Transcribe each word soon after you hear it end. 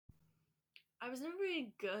I was never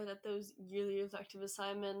really good at those yearly reflective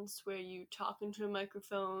assignments where you talk into a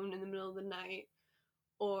microphone in the middle of the night,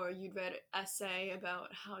 or you'd write an essay about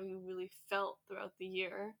how you really felt throughout the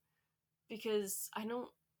year, because I don't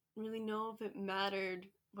really know if it mattered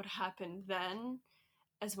what happened then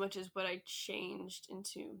as much as what I changed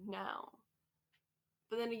into now.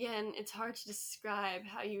 But then again, it's hard to describe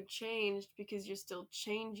how you changed because you're still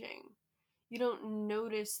changing. You don't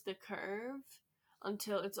notice the curve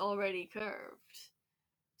until it's already curved.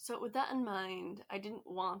 So with that in mind, I didn't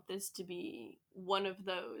want this to be one of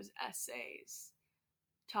those essays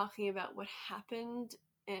talking about what happened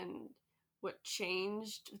and what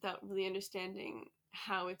changed without really understanding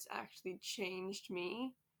how it's actually changed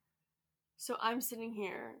me. So I'm sitting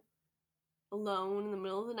here alone in the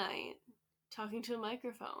middle of the night talking to a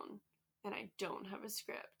microphone, and I don't have a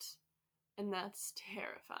script, and that's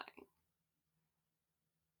terrifying.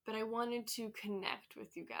 But I wanted to connect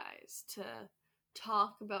with you guys, to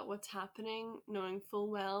talk about what's happening, knowing full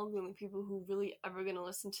well the only people who really ever going to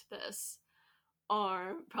listen to this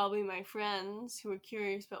are probably my friends who are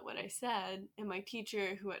curious about what I said, and my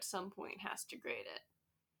teacher who at some point has to grade it.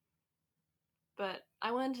 But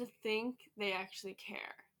I wanted to think they actually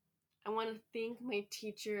care. I want to think my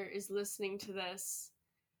teacher is listening to this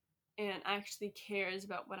and actually cares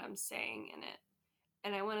about what I'm saying in it.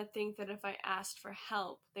 And I want to think that if I asked for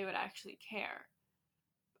help, they would actually care.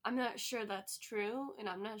 I'm not sure that's true, and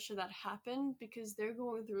I'm not sure that happened because they're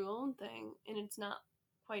going through their own thing, and it's not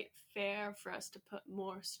quite fair for us to put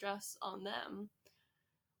more stress on them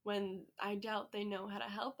when I doubt they know how to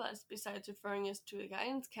help us besides referring us to a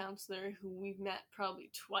guidance counselor who we've met probably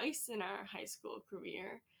twice in our high school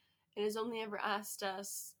career and has only ever asked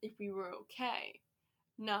us if we were okay,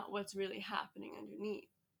 not what's really happening underneath.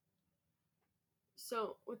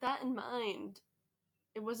 So with that in mind,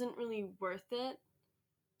 it wasn't really worth it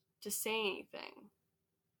to say anything.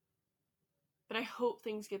 But I hope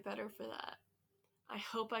things get better for that. I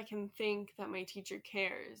hope I can think that my teacher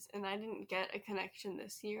cares, and I didn't get a connection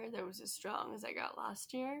this year that was as strong as I got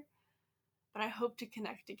last year, but I hope to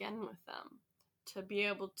connect again with them, to be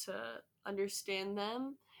able to understand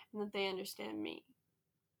them and that they understand me.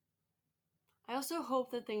 I also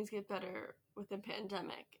hope that things get better with the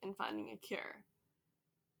pandemic and finding a cure.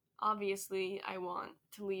 Obviously, I want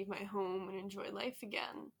to leave my home and enjoy life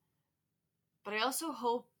again, but I also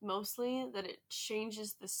hope mostly that it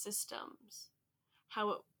changes the systems.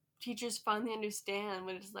 How teachers finally understand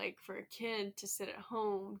what it's like for a kid to sit at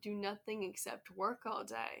home, do nothing except work all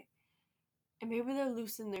day. And maybe they'll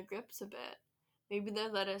loosen their grips a bit. Maybe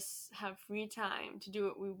they'll let us have free time to do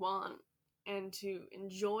what we want and to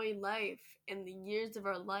enjoy life and the years of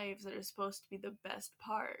our lives that are supposed to be the best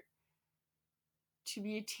part. To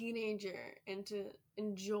be a teenager and to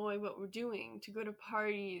enjoy what we're doing, to go to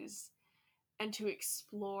parties and to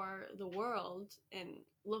explore the world and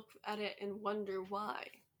look at it and wonder why,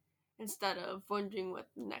 instead of wondering what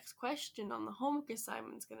the next question on the homework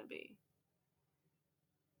assignment's going to be.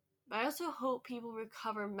 But I also hope people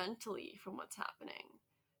recover mentally from what's happening,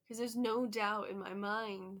 because there's no doubt in my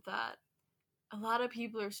mind that a lot of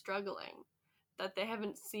people are struggling, that they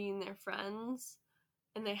haven't seen their friends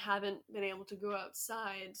and they haven't been able to go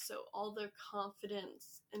outside, so all their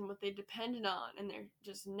confidence and what they depended on and their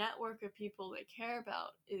just network of people they care about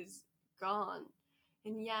is gone.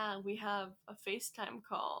 And yeah, we have a FaceTime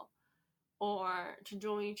call or to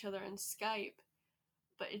join each other on Skype,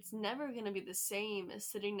 but it's never going to be the same as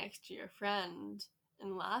sitting next to your friend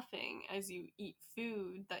and laughing as you eat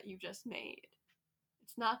food that you just made.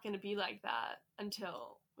 It's not going to be like that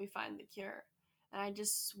until we find the cure. And I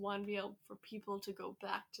just want to be able for people to go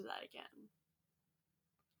back to that again.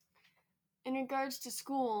 In regards to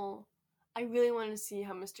school, I really wanted to see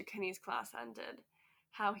how Mr. Kenney's class ended,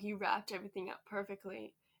 how he wrapped everything up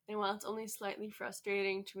perfectly. And while it's only slightly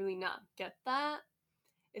frustrating to really not get that,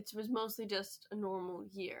 it was mostly just a normal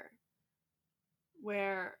year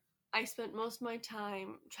where I spent most of my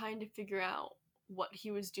time trying to figure out what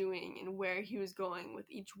he was doing and where he was going with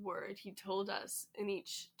each word he told us in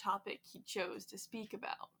each topic he chose to speak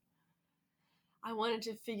about. I wanted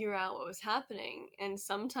to figure out what was happening, and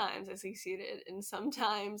sometimes I succeeded, and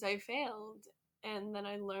sometimes I failed, and then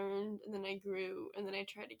I learned, and then I grew, and then I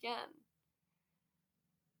tried again.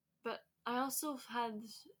 But I also had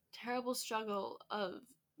this terrible struggle of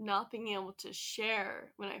not being able to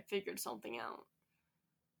share when I figured something out,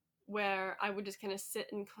 where I would just kind of sit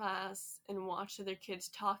in class and watch other kids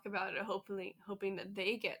talk about it, hoping that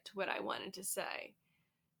they get to what I wanted to say.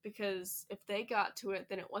 Because if they got to it,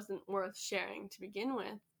 then it wasn't worth sharing to begin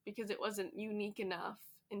with, because it wasn't unique enough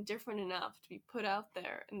and different enough to be put out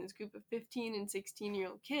there in this group of 15 and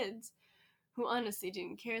 16-year-old kids who honestly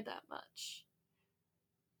didn't care that much.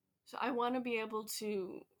 So I want to be able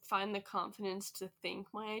to find the confidence to think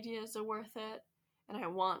my ideas are worth it, and I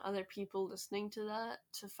want other people listening to that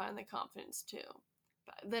to find the confidence too.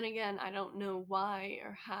 But then again, I don't know why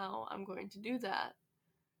or how I'm going to do that,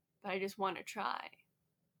 but I just want to try.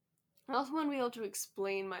 I also want to be able to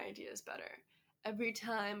explain my ideas better. Every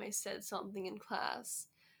time I said something in class,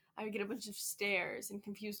 I would get a bunch of stares and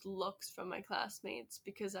confused looks from my classmates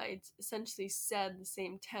because I'd essentially said the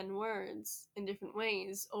same 10 words in different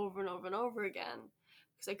ways over and over and over again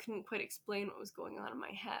because I couldn't quite explain what was going on in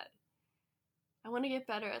my head. I want to get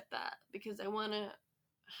better at that because I want to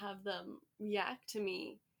have them react to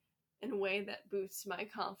me in a way that boosts my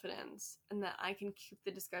confidence and that I can keep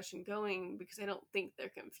the discussion going because I don't think they're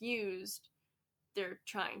confused. They're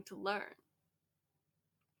trying to learn.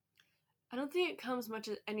 I don't think it comes much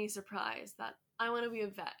as any surprise that I want to be a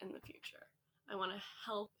vet in the future. I want to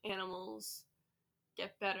help animals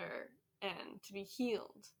get better and to be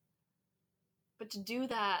healed. But to do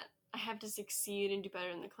that, I have to succeed and do better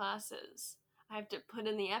in the classes. I have to put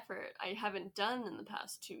in the effort I haven't done in the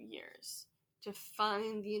past 2 years to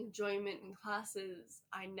find the enjoyment in classes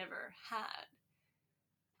I never had.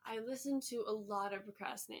 I listened to a lot of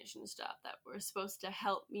procrastination stuff that were supposed to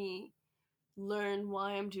help me learn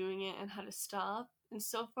why I'm doing it and how to stop, and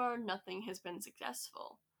so far nothing has been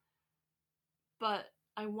successful. But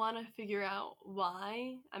I want to figure out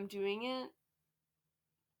why I'm doing it,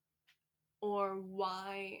 or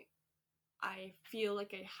why I feel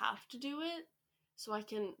like I have to do it, so I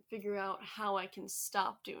can figure out how I can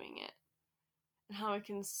stop doing it and how I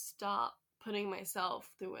can stop putting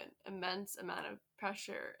myself through an immense amount of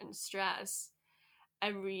pressure and stress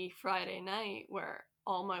every Friday night where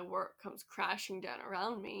all my work comes crashing down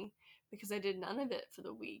around me because I did none of it for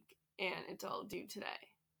the week and it's all due today.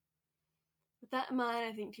 With that in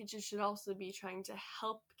mind, I think teachers should also be trying to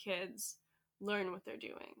help kids learn what they're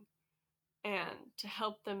doing and to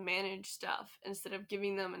help them manage stuff instead of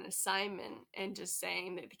giving them an assignment and just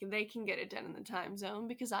saying that they can get it done in the time zone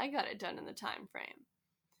because I got it done in the time frame.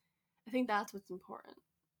 I think that's what's important.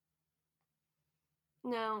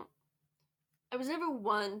 Now, I was never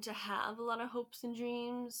one to have a lot of hopes and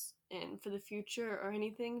dreams and for the future or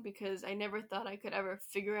anything because I never thought I could ever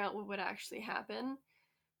figure out what would actually happen.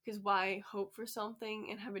 Because why hope for something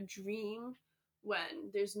and have a dream when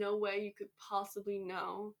there's no way you could possibly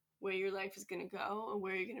know where your life is going to go and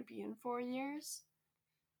where you're going to be in 4 years?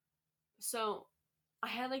 So I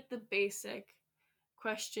had like the basic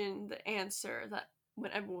question, the answer that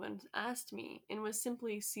when everyone asked me, and was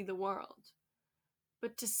simply see the world.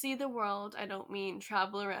 But to see the world, I don't mean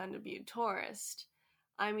travel around and be a tourist.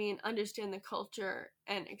 I mean understand the culture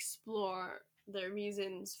and explore their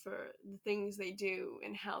reasons for the things they do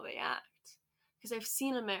and how they act. Because I've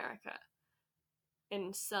seen America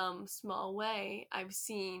in some small way. I've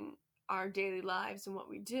seen our daily lives and what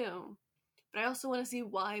we do. But I also want to see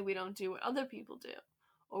why we don't do what other people do,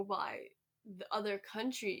 or why the other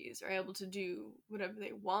countries are able to do whatever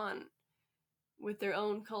they want with their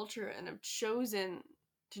own culture and have chosen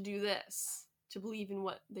to do this, to believe in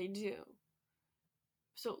what they do.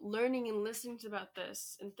 So learning and listening about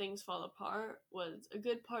this and things fall apart was a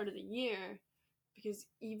good part of the year, because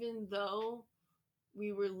even though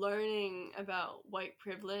we were learning about white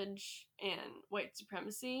privilege and white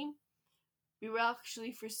supremacy, we were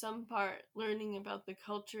actually for some part learning about the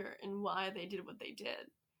culture and why they did what they did.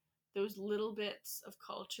 Those little bits of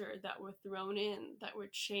culture that were thrown in, that were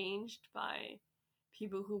changed by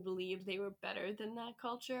people who believed they were better than that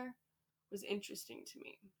culture, was interesting to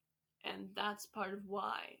me. And that's part of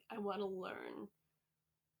why I want to learn,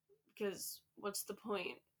 because what's the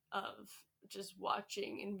point of just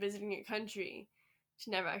watching and visiting a country to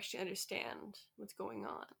never actually understand what's going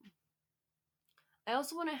on? I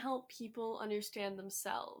also want to help people understand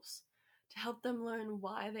themselves, to help them learn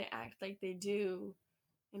why they act like they do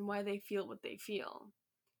and why they feel what they feel.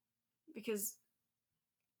 Because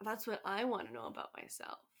that's what I want to know about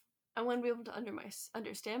myself. I want to be able to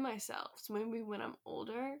understand myself. So maybe when I'm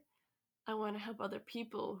older, I want to help other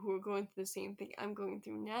people who are going through the same thing I'm going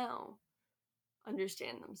through now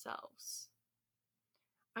understand themselves.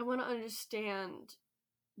 I want to understand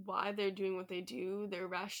why they're doing what they do, their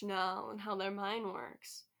rationale, and how their mind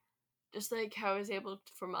works. Just like how I was able to,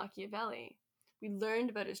 for Machiavelli. We learned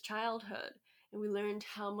about his childhood, and we learned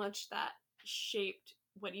how much that shaped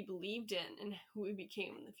what he believed in and who he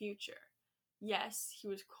became in the future. Yes, he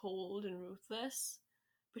was cold and ruthless,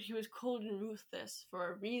 but he was cold and ruthless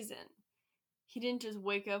for a reason. He didn't just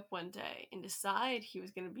wake up one day and decide he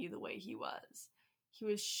was going to be the way he was. He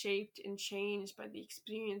was shaped and changed by the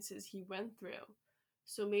experiences he went through,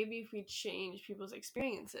 So maybe if we change people's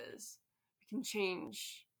experiences, we can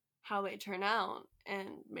change how they turn out and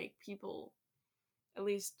make people at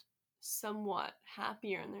least somewhat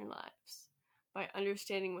happier in their lives by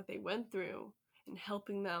understanding what they went through and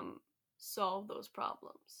helping them solve those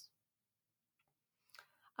problems.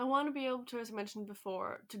 I want to be able to, as I mentioned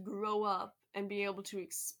before, to grow up and be able to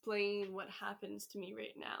explain what happens to me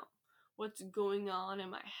right now, what's going on in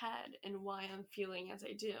my head, and why I'm feeling as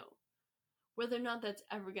I do. Whether or not that's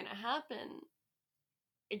ever going to happen,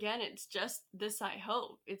 again, it's just this I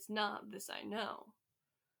hope. It's not this I know.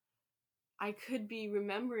 I could be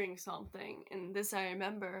remembering something and this I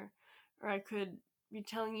remember, or I could be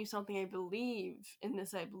telling you something I believe and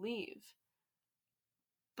this I believe.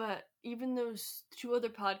 But even those 2 other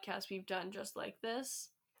podcasts we've done just like this,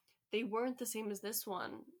 they weren't the same as this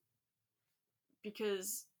one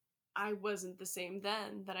because I wasn't the same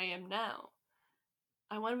then that I am now.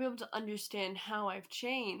 I want to be able to understand how I've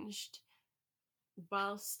changed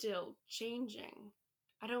while still changing.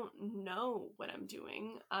 I don't know what I'm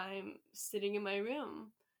doing. I'm sitting in my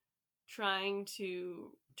room trying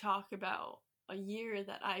to talk about a year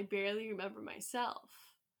that I barely remember myself.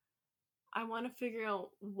 I want to figure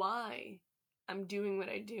out why I'm doing what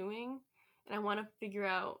I'm doing, and I want to figure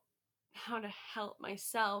out how to help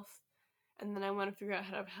myself, and then I want to figure out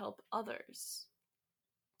how to help others.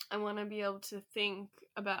 I want to be able to think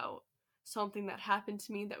about something that happened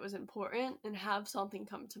to me that was important and have something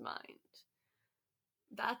come to mind.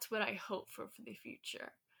 That's what I hope for the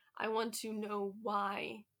future. I want to know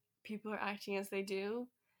why people are acting as they do,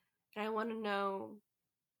 and I want to know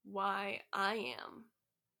why I am.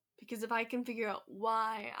 Because if I can figure out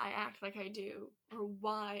why I act like I do, or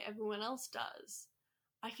why everyone else does,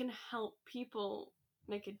 I can help people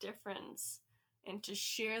make a difference and to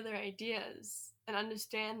share their ideas and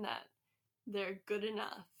understand that they're good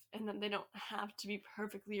enough and that they don't have to be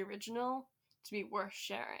perfectly original to be worth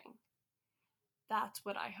sharing. That's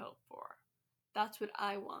what I hope for. That's what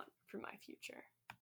I want for my future.